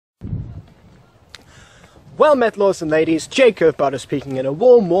Well met, lords and ladies, Jacob Butter speaking, and a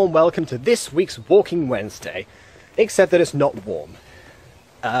warm welcome to this week's Walking Wednesday. Except that it's not warm.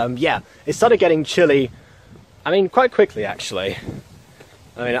 Yeah, it started getting chilly, quite quickly actually.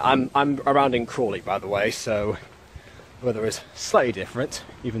 I'm around in Crawley, by the way, so the weather is slightly different,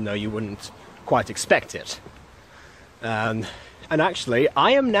 even though you wouldn't quite expect it. And actually,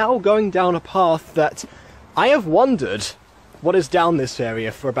 I am now going down a path that I have wondered what is down this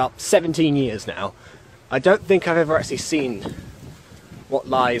area for about 17 years now. I don't think I've ever actually seen what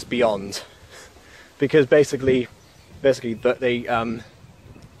lies beyond, because basically they I'm not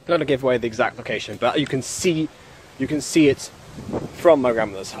gonna give away the exact location, but you can see it from my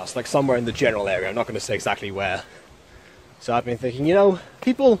grandmother's house, like somewhere in the general area. I'm not going to say exactly where. So I've been thinking,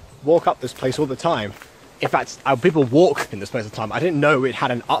 people walk up this place all the time. In fact, people walk in this place all the time. I didn't know it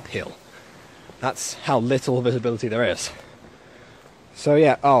had an uphill. That's how little visibility there is. So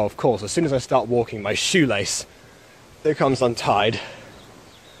yeah, of course, as soon as I start walking, my shoelace becomes untied.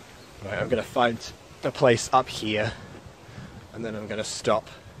 Right, I'm going to find a place up here, and then I'm going to stop.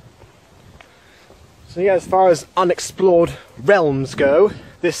 So yeah, as far as unexplored realms go,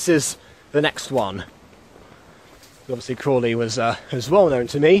 this is the next one. Obviously Crawley was well known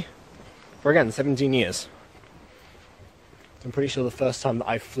to me for, again, 17 years. I'm pretty sure the first time that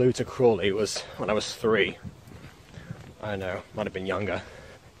I flew to Crawley was when I was 3. I don't know, might have been younger.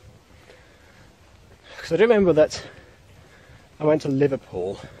 Because I do remember that I went to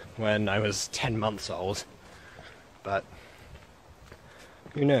Liverpool when I was 10 months old, but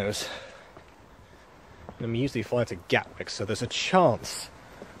who knows? I'm usually flying to Gatwick, so there's a chance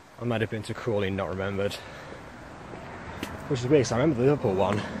I might have been to Crawley and not remembered. Which is weird, because I remember the Liverpool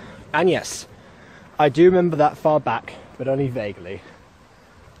one. And yes, I do remember that far back, but only vaguely.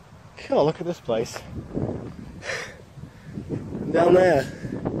 God, look at this place. Down there.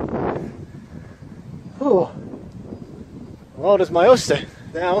 Oh, well, there's my Ulster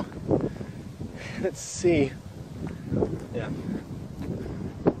now. Let's see. Yeah.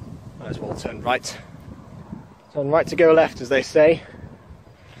 Might as well turn right. Turn right to go left, as they say.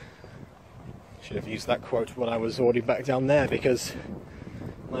 Should have used that quote when I was already back down there, because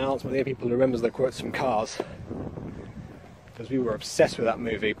my aunt's one of the people who remembers the quotes from Cars. Because we were obsessed with that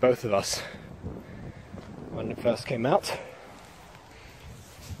movie, both of us, when it first came out.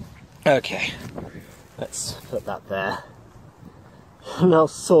 Okay, let's put that there. And I'll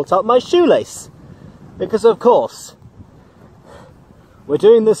sort out my shoelace. Because of course, we're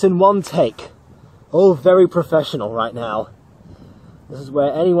doing this in one take. All very professional right now. This is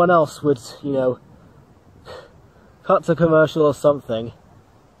where anyone else would, cut to commercial or something.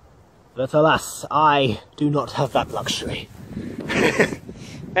 But alas, I do not have that luxury.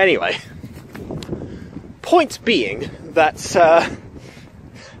 Anyway, point being that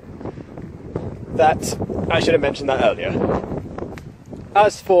I should have mentioned that earlier.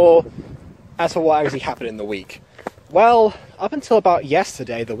 As for what actually happened in the week, well, up until about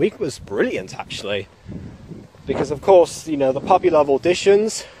yesterday, the week was brilliant, actually. Because, of course, the Puppy Love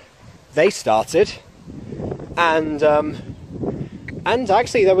auditions, they started. And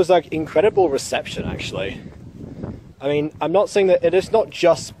actually, there was, incredible reception, actually. I'm not saying that it is not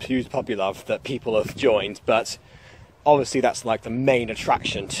just Pew's Puppy Love that people have joined, but obviously that's, the main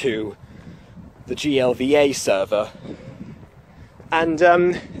attraction to the GLVA server. And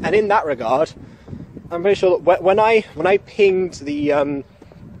in that regard, I'm pretty sure that when I pinged the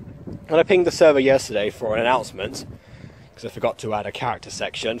server yesterday for an announcement, because I forgot to add a character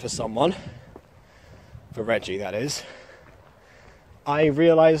section for someone, for Reggie that is, I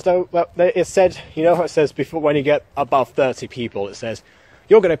realised, it said, how it says before when you get above 30 people, it says,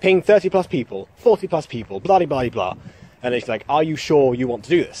 you're going to ping 30 plus people, 40 plus people, blah blah blah, and it's like, are you sure you want to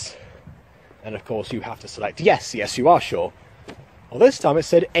do this? And of course you have to select yes you are sure. Well, this time it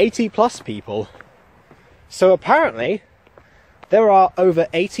said 80 plus people. So apparently, there are over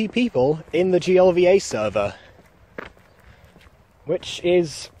 80 people in the GLVA server, which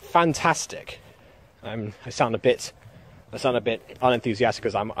is fantastic. I sound a bit unenthusiastic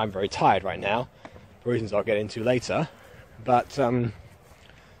because I'm very tired right now, for reasons I'll get into later. But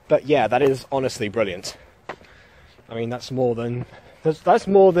yeah, that is honestly brilliant. That's more than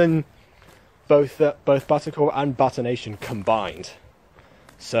both Buttercore and Butternation combined.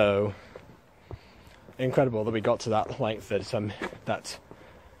 So incredible that we got to that length, that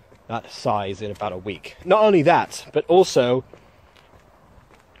size in about a week. Not only that, but also,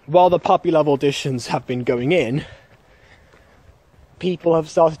 while the Puppy Love auditions have been going in, people have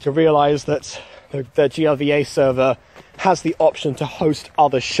started to realise that the GLVA server has the option to host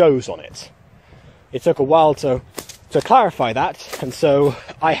other shows on it. It took a while to clarify that, and so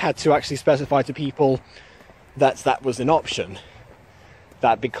I had to actually specify to people that was an option.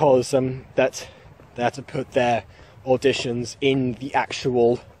 That because that they had to put their auditions in the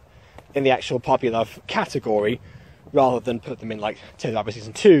actual Puppy Love category, rather than put them in like Tales of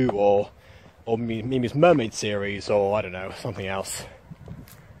Season 2 or Mimi's Mermaid series, or I don't know, something else.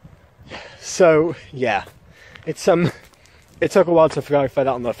 So yeah, it took a while to figure out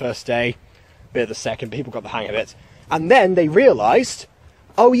on the first day, bit of the second, people got the hang of it, and then they realised,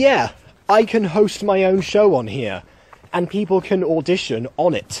 oh yeah, I can host my own show on here, and people can audition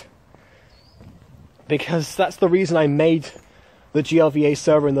on it. Because that's the reason I made the GLVA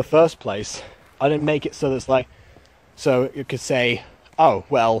server in the first place. I didn't make it so that it's like, so you could say, oh,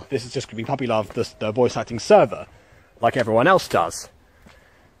 well, this is just going to be Puppy Love, the voice acting server, like everyone else does.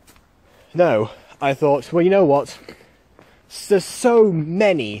 No, I thought, well, you know what? There's so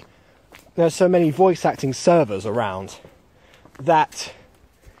many voice acting servers around that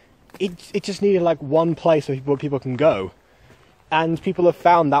it just needed like one place where people can go. And people have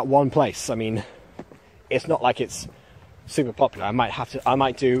found that one place. I mean, it's not like it's super popular. I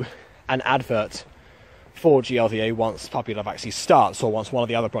might do an advert for GLVA once Puppy Love actually starts, or once one of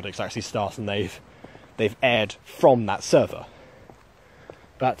the other projects actually starts and they've aired from that server.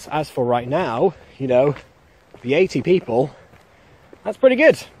 But as for right now, you know, the 80 people, that's pretty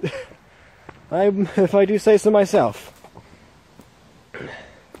good. If I do say so myself.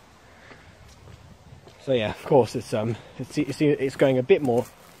 So yeah, of course it's going a bit more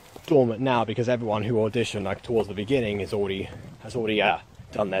dormant now, because everyone who auditioned like towards the beginning has already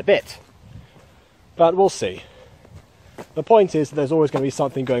done their bit. But we'll see. The point is that there's always going to be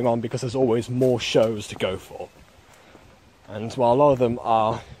something going on, because there's always more shows to go for. And while a lot of them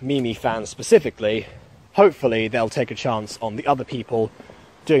are Mimi fans specifically, hopefully they'll take a chance on the other people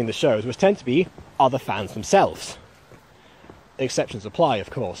doing the shows, which tend to be other fans themselves. Exceptions apply, of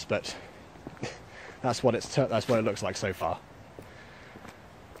course, but that's what it looks like so far.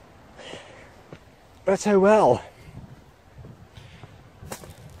 But oh well.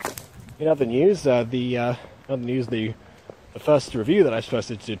 In other news, the first review that I supposed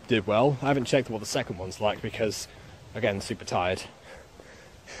to did well. I haven't checked what the second one's like, because, again, super tired.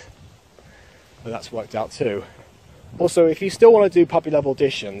 But that's worked out too. Also, if you still want to do Puppy Love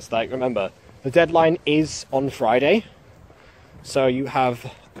auditions, like, remember, the deadline is on Friday, so you have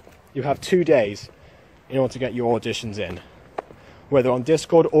 2 days in order to get your auditions in, whether on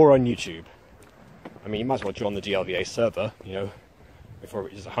Discord or on YouTube. I mean, you might as well join the GLVA server, you know, before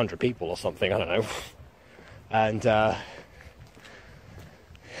it reaches 100 people or something, I don't know.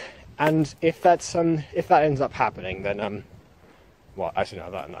 And if that ends up happening, then well, actually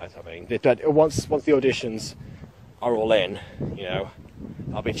no, that is happening. Once the auditions are all in, you know,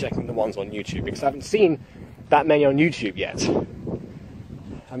 I'll be checking the ones on YouTube, because I haven't seen that many on YouTube yet.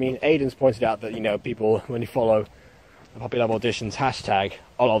 I mean, Aiden's pointed out that, you know, people, when you follow the Puppy Love Auditions hashtag,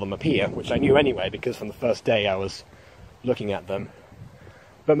 a lot of them appear, which I knew anyway, because from the first day I was looking at them.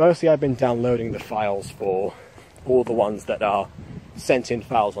 But mostly I've been downloading the files for all the ones that are sent in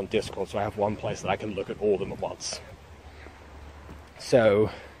files on Discord, so I have one place that I can look at all of them at once. So,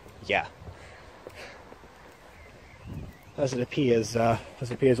 yeah. As it appears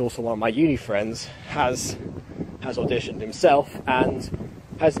also one of my uni friends has auditioned himself, and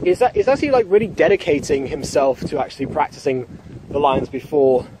is actually like really dedicating himself to actually practicing the lines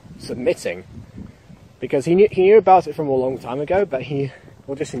before submitting, because he knew about it from a long time ago, but he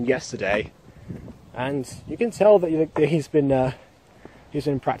auditioned yesterday, and you can tell that he's been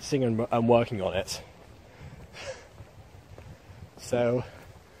practicing and working on it. So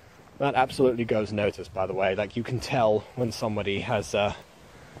that absolutely goes noticed, by the way. Like, you can tell when somebody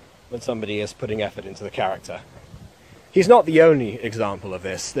is putting effort into the character. He's not the only example of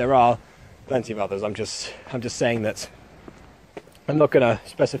this. There are plenty of others. I'm just saying that I'm not going to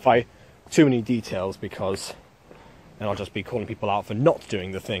specify too many details, because then I'll just be calling people out for not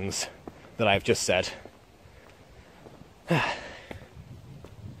doing the things that I've just said.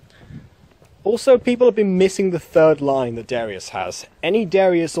 Also, people have been missing the third line that Darius has. Any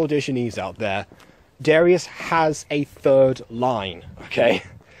Darius auditionees out there, Darius has a third line, okay?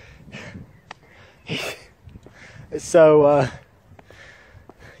 So,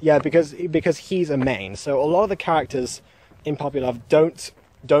 yeah, because he's a main. So a lot of the characters in Puppy Love don't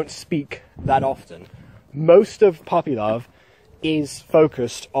speak that often. Most of Puppy Love is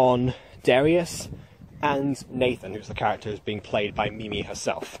focused on Darius and Nathan, who's the character who's being played by Mimi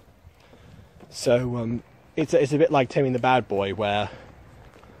herself. So it's a bit like Taming the Bad Boy, where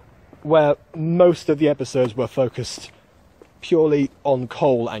most of the episodes were focused purely on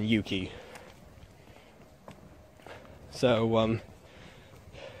Cole and Yuki. So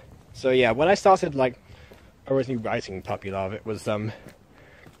yeah, when I started like originally writing Puppy Love, it was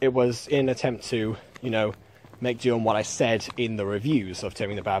in an attempt to, you know, make do on what I said in the reviews of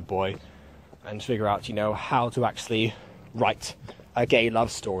Taming the Bad Boy, and figure out, you know, how to actually write a gay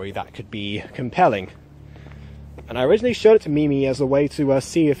love story that could be compelling. And I originally showed it to Mimi as a way to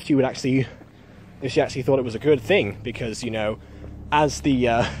see if she actually thought it was a good thing, because, you know, as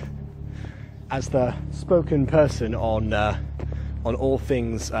the spoken person on all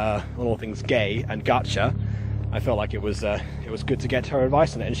things gay and gotcha, I felt like it was good to get her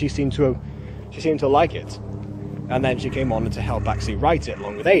advice on it, and she seemed to like it. And then she came on to help actually write it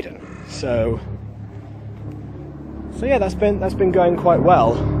along with Aidan. So yeah, that's been going quite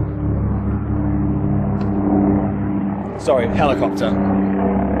well. Sorry, helicopter.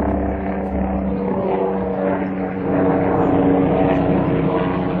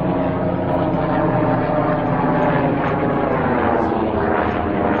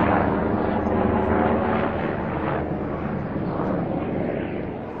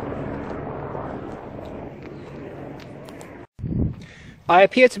 I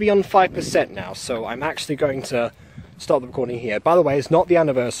appear to be on 5% now, so I'm actually going to stop the recording here. By the way, it's not the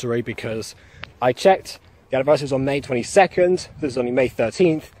anniversary, because I checked, the anniversary is on May 22nd, this is only May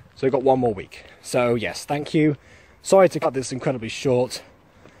 13th, so we've got one more week. So yes, thank you. Sorry to cut this incredibly short.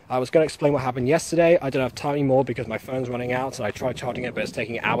 I was going to explain what happened yesterday. I don't have time anymore because my phone's running out, and I tried charging it, but it's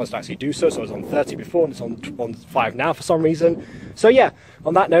taking hours to actually do so. So it was on 30 before, and it's on 5 now for some reason. So yeah,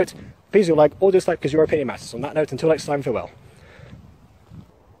 on that note, please do like or dislike, because your opinion matters. On that note, until next time, farewell.